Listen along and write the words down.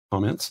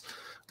comments.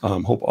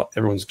 Hope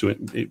everyone's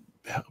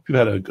hope you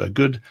had a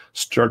good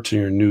start to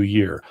your new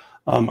year.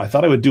 I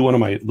thought I would do one of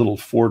my little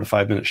 4 to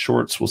 5 minute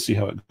shorts. We'll see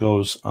how it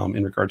goes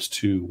in regards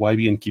to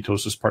YB and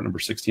ketosis, part number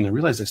 16. I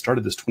realized I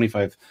started this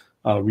 25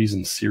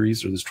 reasons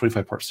series, or this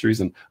 25-part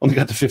series, and only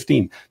got to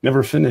 15,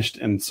 never finished.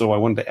 And so I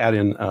wanted to add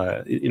in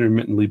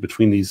intermittently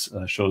between these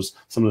shows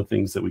some of the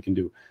things that we can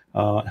do.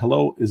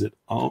 Hello, is it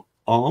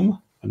I'm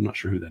not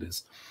sure who that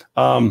is.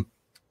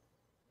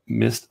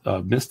 Missed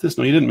this?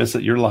 No, you didn't miss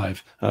it. You're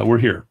live. We're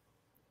here.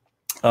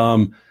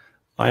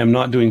 I am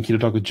not doing Keto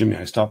Talk with Jimmy.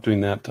 I stopped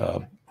doing that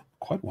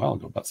quite a while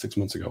ago, about 6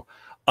 months ago.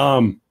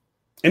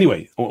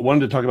 Anyway, I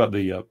wanted to talk about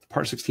the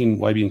part 16,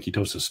 YB and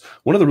ketosis.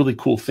 One of the really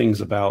cool things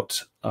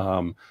about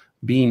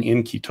being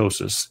in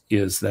ketosis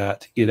is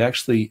that it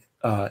actually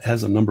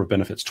has a number of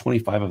benefits,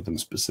 25 of them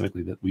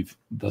specifically that we've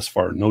thus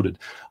far noted.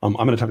 I'm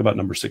going to talk about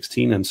number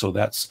 16, and so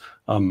that's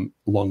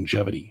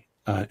longevity.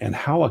 And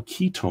how a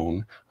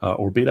ketone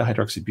or beta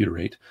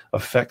hydroxybutyrate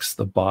affects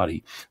the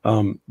body.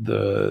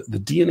 The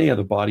DNA of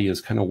the body is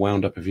kind of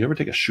wound up. If you ever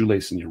take a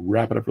shoelace and you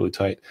wrap it up really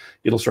tight,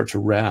 it'll start to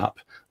wrap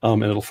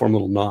and it'll form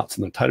little knots.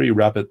 And the tighter you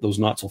wrap it, those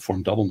knots will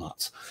form double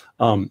knots.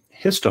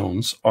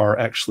 Histones are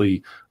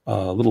actually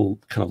little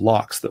kind of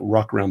locks that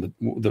wrap around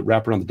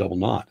the double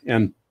knot.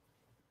 And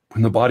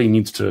when the body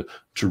needs to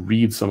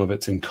read some of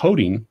its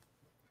encoding,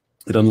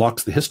 it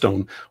unlocks the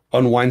histone,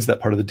 unwinds that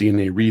part of the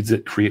DNA, reads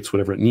it, creates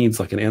whatever it needs,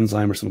 like an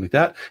enzyme or something like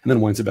that, and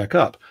then winds it back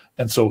up.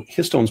 And so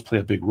histones play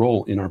a big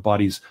role in our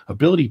body's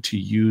ability to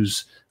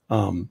use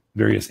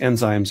various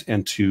enzymes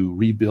and to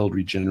rebuild,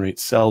 regenerate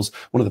cells.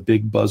 One of the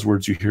big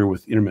buzzwords you hear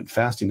with intermittent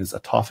fasting is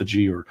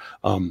autophagy, or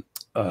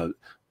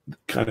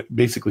kind of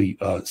basically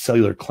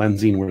cellular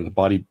cleansing, where the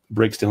body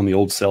breaks down the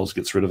old cells,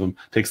 gets rid of them,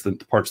 takes the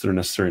parts that are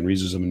necessary and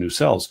reuses them in new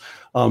cells.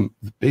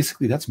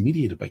 Basically, that's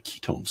mediated by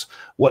ketones.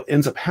 What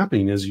ends up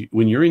happening is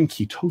when you're in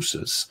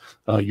ketosis,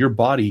 your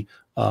body,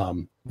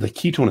 the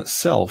ketone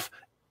itself,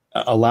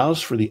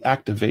 allows for the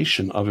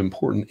activation of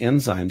important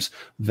enzymes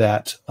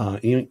that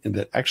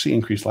that actually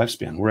increase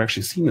lifespan. We're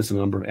actually seeing this in a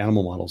number of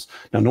animal models.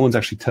 Now, no one's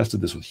actually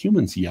tested this with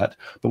humans yet,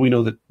 but we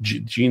know that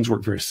genes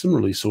work very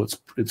similarly, so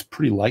it's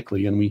pretty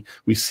likely, and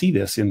we see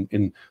this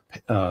in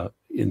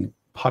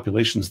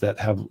populations that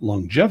have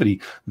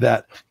longevity,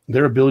 that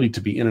their ability to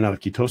be in and out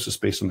of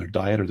ketosis based on their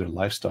diet or their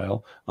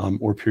lifestyle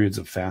or periods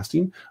of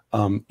fasting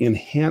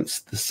enhance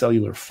the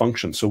cellular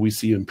function. So we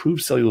see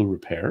improved cellular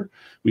repair,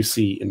 we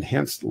see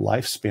enhanced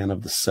lifespan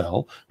of the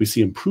cell, we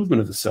see improvement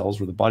of the cells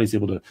where the body's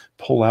able to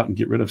pull out and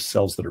get rid of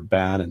cells that are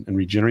bad and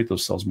regenerate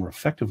those cells more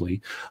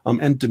effectively,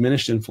 and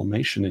diminished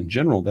inflammation in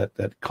general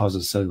that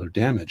causes cellular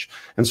damage.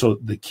 And so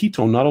the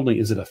ketone, not only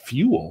is it a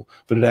fuel,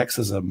 but it acts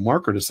as a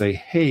marker to say,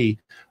 hey,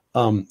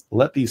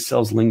 let these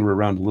cells linger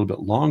around a little bit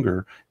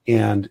longer,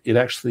 and it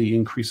actually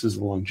increases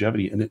the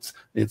longevity, and it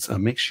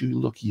makes you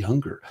look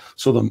younger.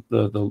 So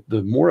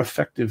the more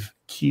effective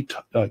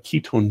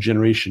ketone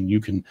generation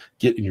you can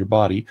get in your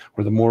body,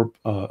 or the more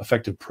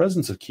effective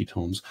presence of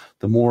ketones,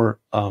 the more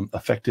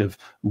effective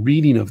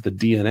reading of the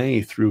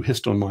DNA through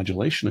histone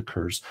modulation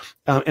occurs.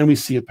 And we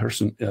see a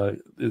person,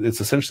 it's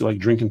essentially like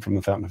drinking from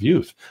the fountain of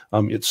youth.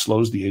 It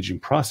slows the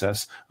aging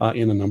process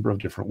in a number of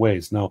different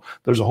ways. Now,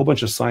 there's a whole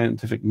bunch of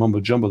scientific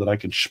mumbo jumbo that I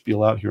can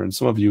spiel out here, and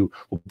some of you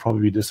will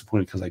probably be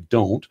disappointed because I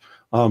don't.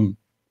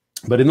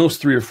 But in those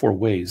 3 or 4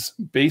 ways,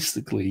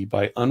 basically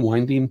by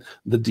unwinding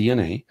the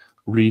DNA,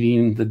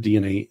 reading the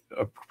DNA,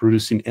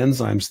 producing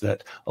enzymes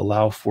that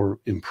allow for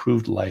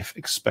improved life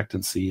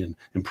expectancy and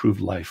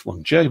improved life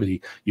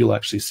longevity, you'll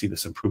actually see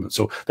this improvement.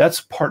 So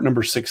that's part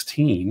number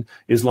 16,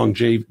 is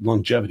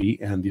longevity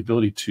and the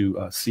ability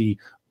to see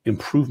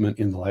improvement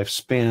in the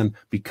lifespan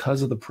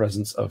because of the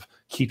presence of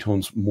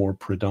ketones more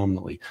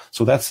predominantly.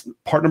 So that's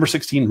part number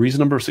 16. Reason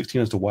number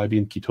 16 as to why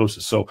being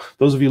ketosis. So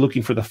those of you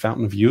looking for the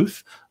fountain of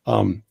youth,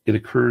 it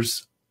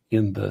occurs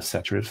in the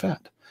saturated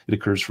fat. It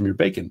occurs from your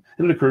bacon,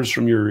 and it occurs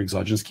from your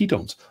exogenous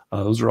ketones.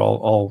 Those are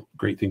all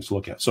great things to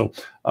look at. So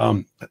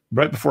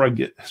right before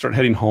I start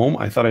heading home,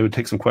 I thought I would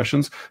take some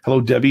questions.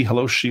 Hello, Debbie.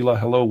 Hello, Sheila.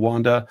 Hello,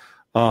 Wanda.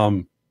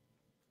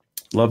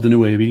 Love the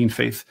new way of eating,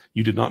 Faith.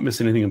 You did not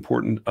miss anything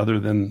important other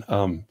than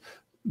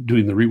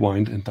doing the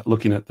rewind and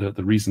looking at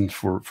the reason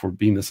for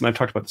being this. And I've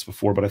talked about this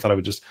before, but I thought I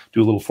would just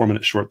do a little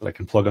 4-minute short that I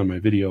can plug on my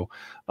video.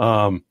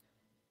 I'm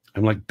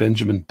like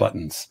Benjamin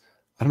Buttons.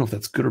 I don't know if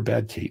that's good or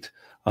bad, Kate.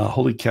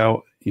 Holy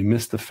cow, you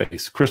missed the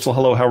face. Crystal,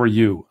 hello, how are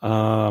you?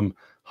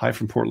 Hi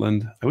from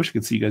Portland. I wish I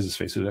could see you guys'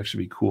 face. It would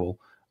actually be cool.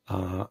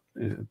 I'm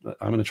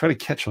going to try to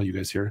catch all you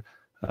guys here.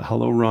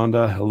 Hello,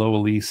 Rhonda. Hello,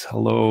 Elise.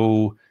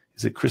 Hello,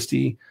 is it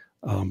Christy?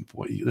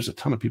 Boy, there's a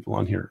ton of people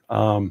on here.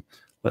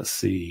 Let's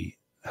see.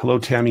 Hello,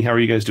 Tammy. How are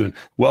you guys doing?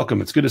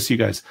 Welcome. It's good to see you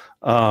guys.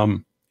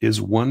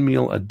 Is 1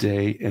 meal a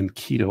day and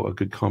keto a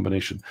good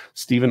combination?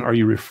 Stephen, are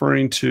you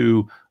referring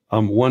to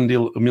a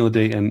meal a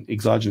day and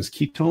exogenous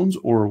ketones,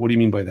 or what do you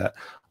mean by that?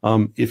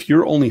 If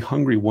you're only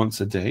hungry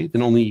once a day,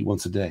 then only eat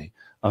once a day.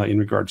 in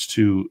regards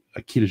to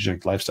a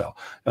ketogenic lifestyle.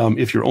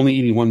 If you're only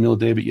eating 1 meal a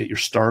day, but yet you're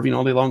starving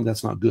all day long,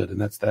 that's not good. And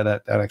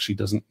that actually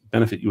doesn't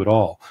benefit you at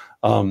all.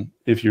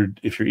 If you're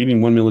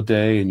eating 1 meal a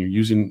day and you're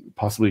using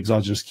possibly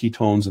exogenous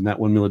ketones, and that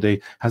 1 meal a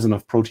day has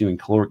enough protein and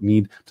caloric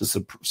need to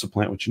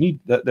supplant what you need,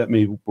 that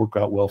may work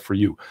out well for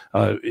you.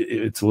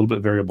 It's a little bit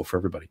variable for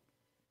everybody.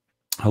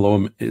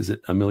 Hello, is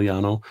it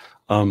Emiliano?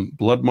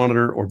 Blood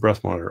monitor or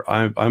breath monitor?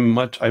 I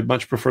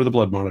much prefer the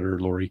blood monitor,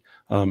 Lori.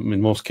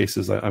 In most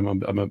cases,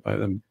 I'm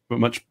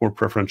much more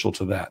preferential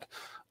to that.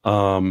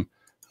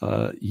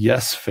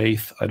 Yes,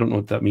 Faith. I don't know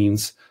what that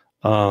means.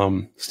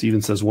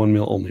 Stephen says 1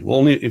 meal only. Well,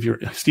 only if you're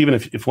Stephen.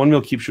 If 1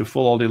 meal keeps you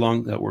full all day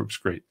long, that works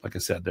great. Like I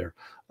said there.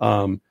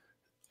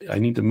 I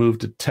need to move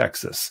to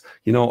Texas.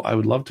 I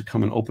would love to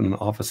come and open an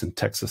office in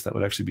Texas. That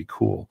would actually be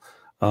cool.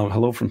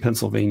 Hello from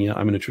Pennsylvania.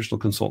 I'm a nutritional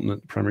consultant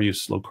at primary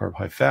use, low carb,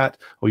 high fat.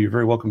 Oh, you're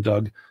very welcome,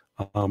 Doug.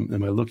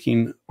 Am I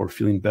looking or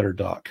feeling better,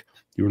 Doc?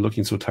 You were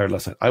looking so tired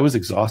last night. I was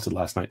exhausted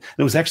last night. And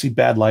it was actually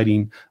bad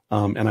lighting.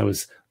 And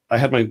I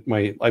had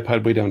my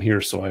iPod way down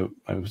here. So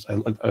I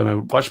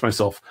watched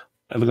myself.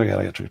 I look like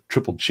I had a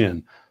triple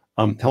chin.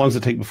 How long does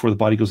it take before the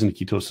body goes into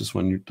ketosis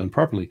when you're done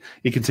properly?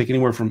 It can take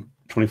anywhere from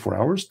 24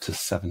 hours to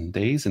 7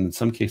 days. And in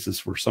some cases,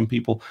 for some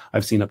people,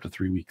 I've seen up to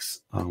 3 weeks.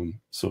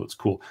 So it's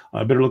cool.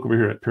 I better look over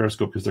here at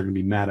Periscope because they're going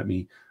to be mad at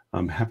me.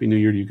 Happy New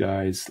Year to you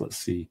guys. Let's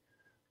see.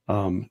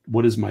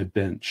 What is my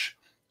bench?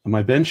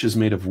 My bench is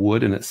made of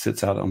wood and it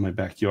sits out on my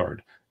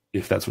backyard.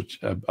 If that's what,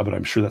 but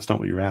I'm sure that's not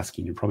what you're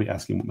asking. You're probably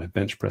asking what my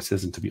bench press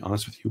is. And to be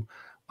honest with you,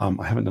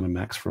 I haven't done a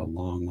max for a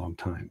long, long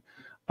time.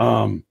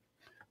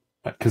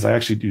 Because I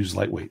actually use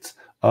lightweights.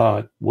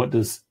 What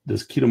does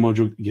Keto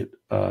Mojo get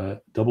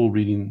double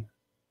reading?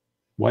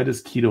 Why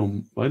does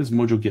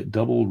Mojo get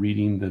double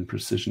reading than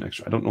Precision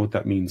Extra? I don't know what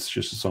that means.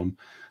 Just some.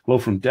 Hello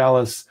from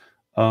Dallas.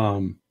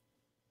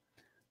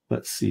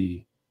 Let's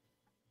see.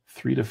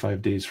 3 to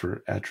 5 days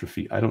for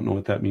atrophy. I don't know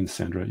what that means,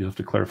 Sandra. You'll have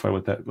to clarify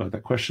what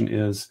that question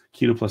is.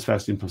 Keto plus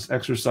fasting plus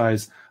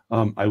exercise.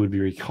 I would be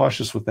very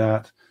cautious with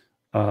that.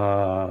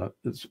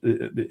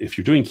 If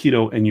you're doing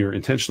keto and you're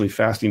intentionally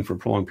fasting for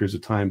prolonged periods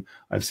of time,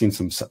 I've seen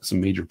some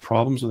major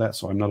problems with that.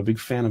 So I'm not a big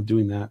fan of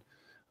doing that.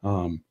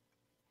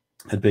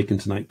 Had bacon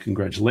tonight.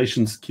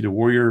 Congratulations, Keto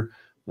Warrior.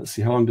 Let's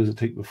see. How long does it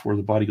take before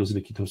the body goes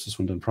into ketosis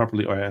when done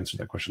properly? Oh, I answered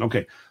that question.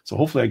 Okay. So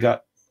hopefully I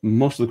got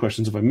most of the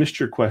questions. If I missed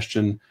your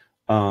question,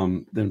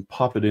 then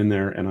pop it in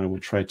there and I will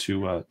try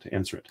to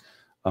answer it.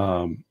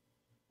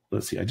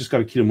 Let's see. I just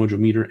got a Keto Mojo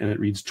meter and it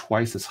reads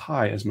twice as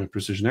high as my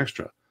Precision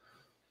Extra.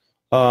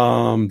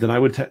 Then I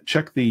would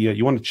check the,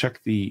 you want to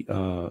check the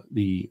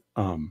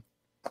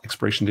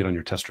expiration date on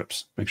your test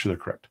strips. Make sure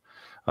they're correct.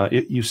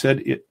 You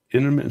said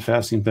intermittent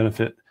fasting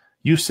benefit.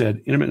 You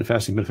said intermittent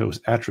fasting benefit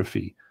was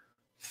atrophy.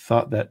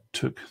 Thought that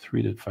took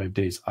 3 to 5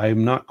 days. I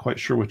am not quite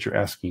sure what you're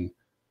asking.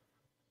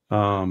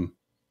 You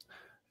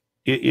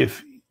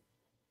have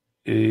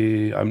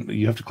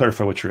to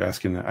clarify what you're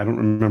asking. I don't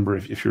remember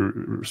if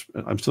you're,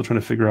 I'm still trying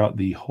to figure out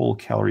the whole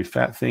calorie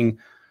fat thing.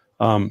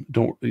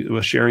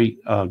 Sherry,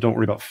 don't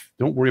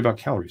worry about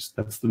calories.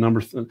 That's the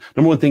number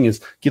one thing is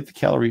get the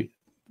calorie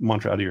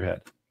mantra out of your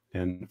head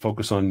and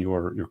focus on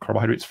your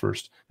carbohydrates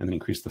first and then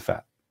increase the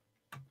fat.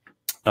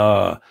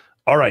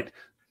 All right.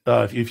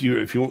 If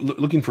you're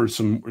looking for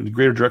some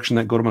greater direction,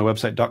 go to my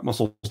website,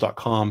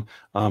 docmuscles.com.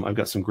 I've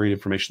got some great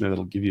information there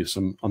that'll give you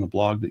some on the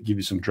blog that give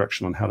you some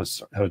direction on how to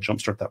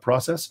jumpstart that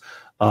process.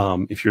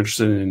 If you're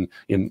interested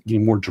in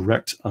getting more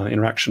direct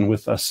interaction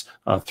with us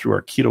through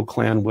our Keto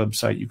Clan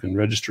website, you can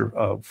register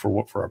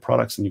for our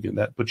products, and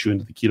that puts you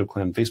into the Keto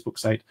Clan Facebook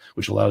site,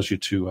 which allows you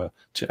to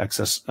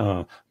access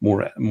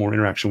more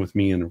interaction with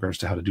me in regards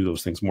to how to do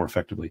those things more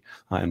effectively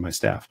and my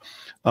staff.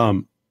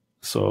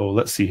 So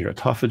let's see here.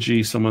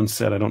 Autophagy, someone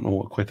said, I don't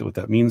know quite what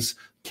that means.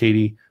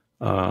 Katie,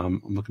 I'm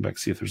looking back to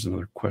see if there's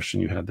another question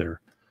you had there.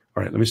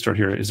 All right, let me start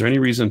here. Is there any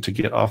reason to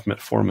get off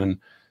metformin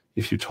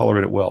if you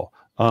tolerate it well?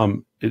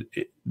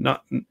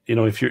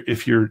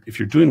 If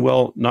you're doing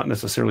well, not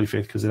necessarily,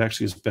 Faith, because it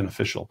actually is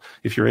beneficial.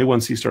 If your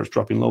A1C starts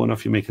dropping low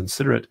enough, you may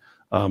consider it.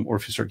 Or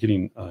if you start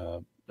getting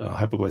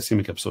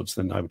hypoglycemic episodes,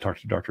 then I would talk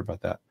to your doctor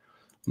about that.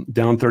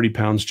 Down 30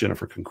 pounds,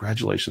 Jennifer.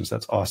 Congratulations.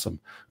 That's awesome.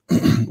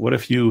 What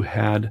if you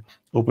had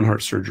open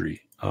heart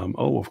surgery?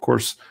 Of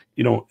course,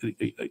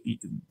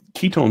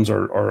 ketones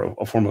are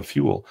a form of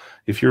fuel.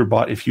 If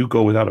you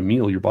go without a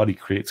meal, your body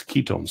creates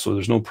ketones. So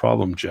there's no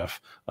problem,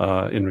 Jeff,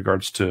 in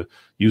regards to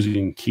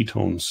using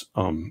ketones,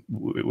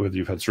 whether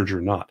you've had surgery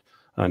or not.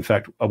 In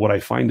fact, what I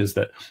find is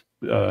that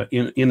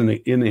in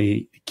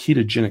a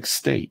ketogenic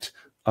state,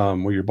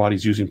 where your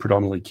body's using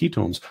predominantly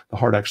ketones, the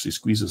heart actually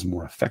squeezes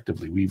more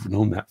effectively. We've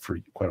known that for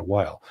quite a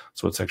while.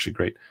 So it's actually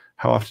great.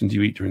 How often do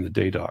you eat during the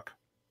day, Doc?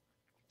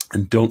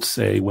 And don't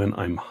say when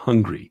I'm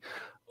hungry.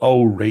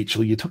 Oh,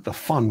 Rachel, you took the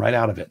fun right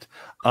out of it.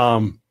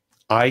 I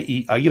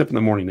get up in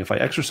the morning. If I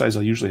exercise,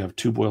 I usually have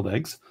 2 boiled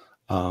eggs,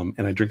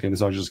 and I drink an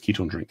exogenous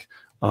ketone drink.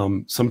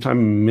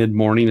 Sometime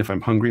mid-morning, if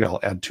I'm hungry, I'll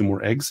add 2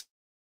 more eggs.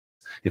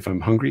 If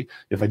I'm hungry,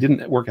 if I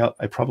didn't work out,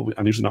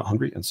 I'm usually not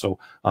hungry. And so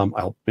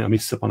I may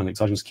sip on an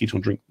exogenous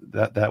ketone drink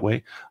that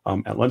way.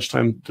 At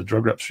lunchtime, the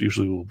drug reps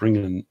usually will bring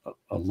in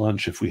a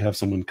lunch if we have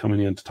someone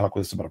coming in to talk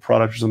with us about a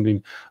product or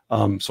something.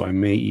 So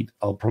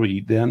I'll probably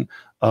eat then.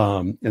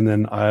 And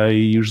then I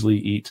usually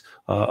eat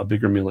a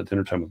bigger meal at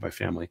dinner time with my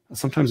family.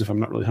 Sometimes if I'm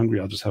not really hungry,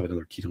 I'll just have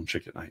another ketone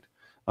shake at night.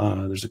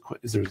 There's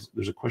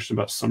a question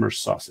about summer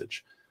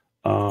sausage.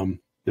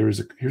 Here's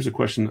a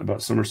question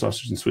about summer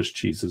sausage and Swiss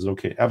cheese. Is it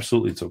okay?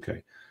 Absolutely, it's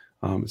okay.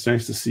 It's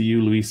nice to see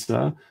you,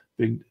 Luisa.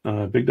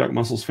 Big Doc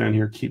Muscles fan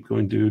here. Keep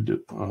going,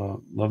 dude.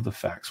 Love the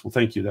facts. Well,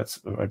 thank you.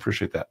 I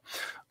appreciate that.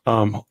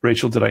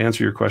 Rachel, did I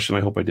answer your question?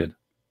 I hope I did.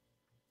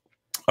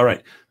 All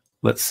right.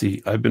 Let's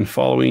see. I've been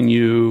following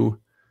you.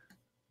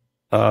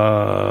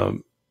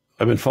 I've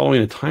been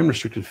following a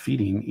time-restricted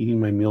feeding, eating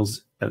my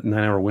meals at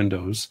 9-hour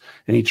windows.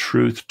 Any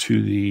truth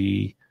to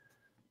the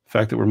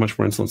fact that we're much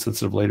more insulin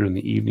sensitive later in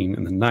the evening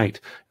and the night?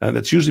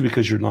 That's usually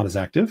because you're not as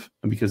active,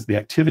 and because the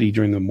activity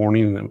during the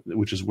morning,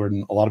 which is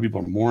when a lot of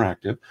people are more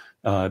active,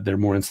 they're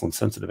more insulin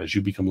sensitive. As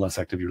you become less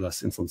active, you're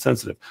less insulin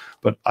sensitive.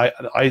 But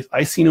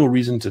I see no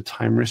reason to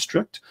time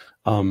restrict,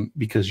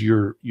 because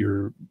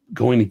you're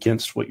going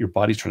against what your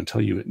body's trying to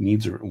tell you it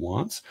needs or it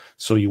wants.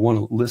 So you want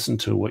to listen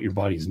to what your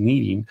body's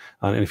needing.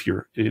 And if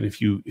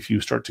you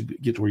start to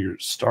get to where you're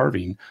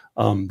starving,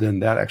 then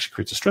that actually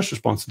creates a stress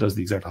response that does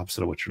the exact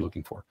opposite of what you're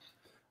looking for.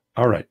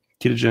 All right.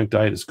 Ketogenic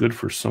diet is good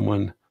for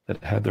someone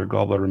that had their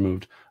gallbladder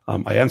removed.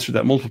 I answered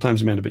that multiple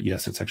times, Amanda, but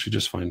yes, it's actually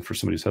just fine for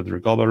somebody who's had their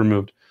gallbladder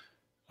removed.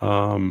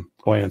 I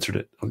answered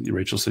it.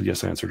 Rachel said,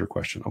 yes, I answered her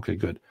question. Okay,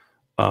 good.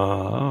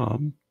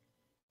 The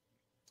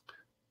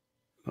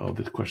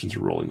questions are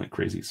rolling like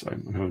crazy, so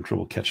I'm having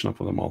trouble catching up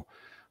with them all.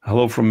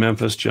 Hello from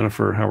Memphis.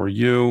 Jennifer, how are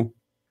you?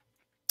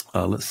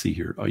 Let's see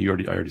here. I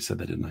already said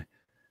that, didn't I?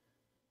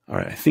 All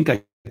right. I think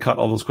I caught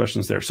all those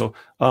questions there. So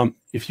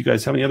if you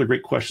guys have any other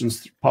great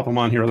questions, pop them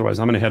on here. Otherwise,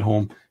 I'm going to head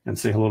home and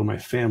say hello to my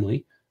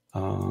family.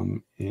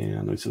 And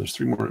so there's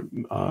 3 more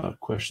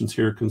questions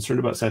here. Concerned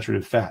about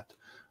saturated fat.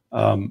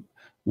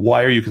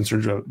 Why are you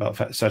concerned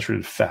about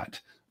saturated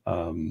fat?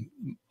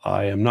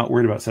 I am not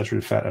worried about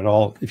saturated fat at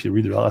all. If you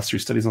read the last 3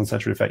 studies on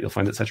saturated fat, you'll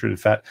find that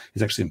saturated fat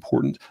is actually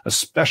important,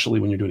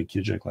 especially when you're doing a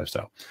ketogenic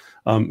lifestyle.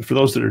 For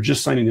those that are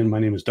just signing in, my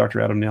name is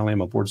Dr. Adam Nally.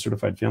 I'm a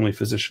board-certified family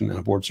physician and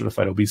a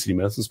board-certified obesity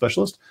medicine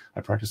specialist.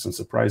 I practice in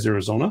Surprise,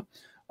 Arizona.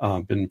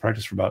 Been in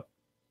practice for about,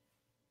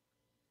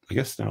 I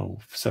guess now,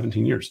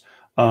 17 years.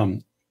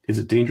 Is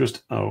it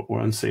dangerous or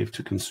unsafe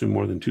to consume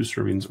more than 2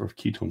 servings of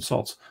ketone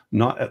salts?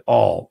 Not at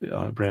all,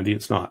 Brandy,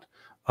 it's not.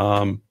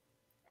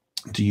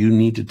 Do you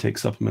need to take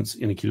supplements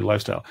in a keto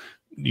lifestyle?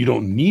 You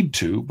don't need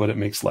to, but it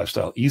makes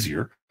lifestyle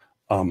easier.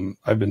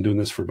 I've been doing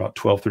this for about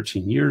 12,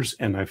 13 years,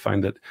 and I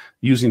find that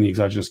using the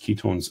exogenous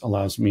ketones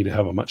allows me to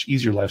have a much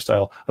easier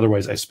lifestyle.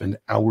 Otherwise, I spend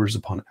hours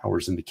upon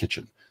hours in the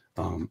kitchen.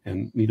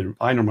 And neither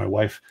I nor my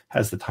wife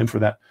has the time for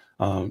that,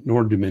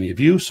 nor do many of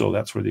you. So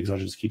that's where the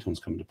exogenous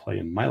ketones come into play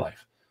in my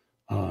life.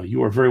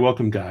 You are very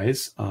welcome,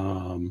 guys.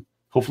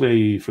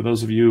 Hopefully, for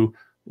those of you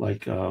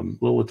like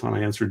Liliton,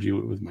 I answered you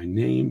with my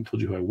name,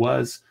 told you who I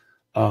was.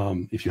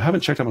 If you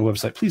haven't checked out my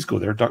website, please go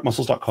there,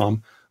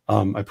 docmuscles.com.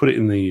 I put it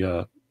in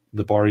the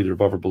bar either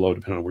above or below,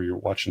 depending on where you're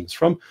watching this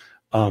from.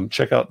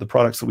 Check out the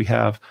products that we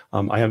have.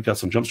 I have got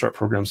some jumpstart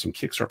programs, some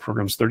kickstart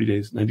programs, 30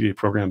 days, 90-day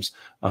programs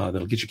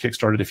that'll get you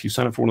kickstarted. If you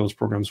sign up for one of those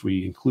programs,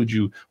 we include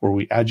you, or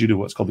we add you to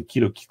what's called the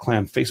Keto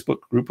Clan Facebook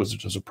group,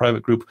 which is a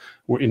private group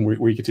where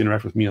you get to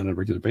interact with me on a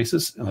regular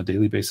basis, on a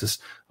daily basis.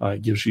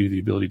 It gives you the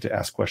ability to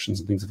ask questions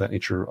and things of that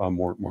nature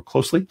more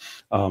closely.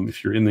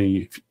 If you're in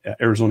the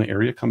Arizona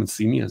area, come and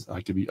see me. As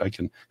I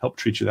can help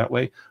treat you that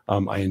way.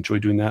 I enjoy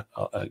doing that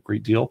a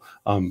great deal.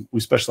 We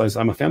specialize.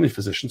 I'm a family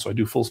physician, so I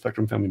do full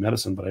spectrum family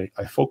medicine, but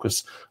I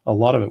focus a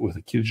lot of it with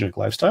a ketogenic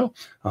lifestyle.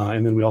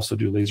 And then we also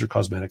do laser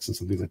cosmetics and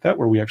some things like that,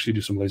 where we actually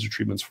do some laser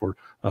treatments for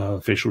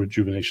facial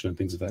rejuvenation and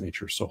things of that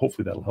nature. So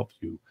hopefully that'll help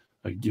you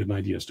get an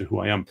idea as to who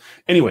I am.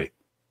 Anyway,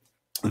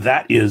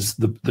 that is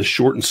the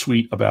short and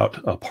sweet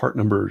about part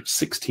number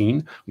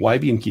 16, why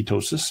be in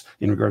ketosis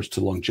in regards to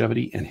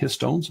longevity and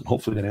histones. And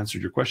hopefully that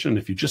answered your question.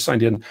 If you just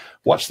signed in,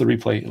 watch the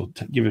replay. It'll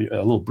give you a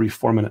little brief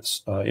 4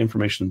 minutes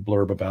information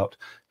blurb about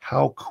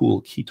how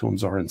cool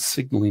ketones are in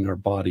signaling our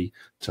body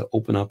to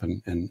open up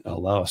and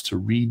allow us to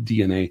read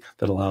DNA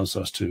that allows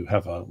us to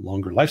have a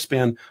longer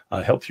lifespan,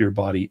 a healthier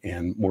body,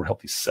 and more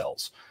healthy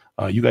cells.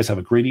 You guys have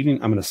a great evening.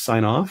 I'm going to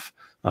sign off.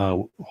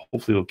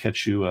 Hopefully we'll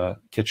catch you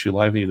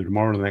live either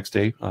tomorrow or the next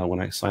day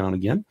when I sign on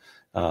again.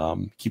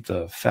 Keep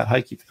the fat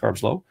high, keep the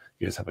carbs low.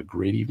 You guys have a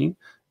great evening,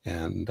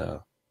 and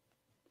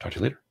talk to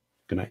you later.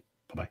 Good night.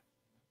 Bye-bye.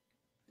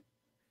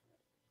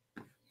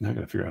 Now I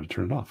got to figure out how to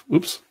turn it off.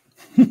 Oops.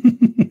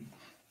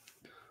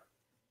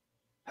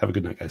 Have a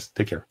good night, guys.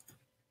 Take care.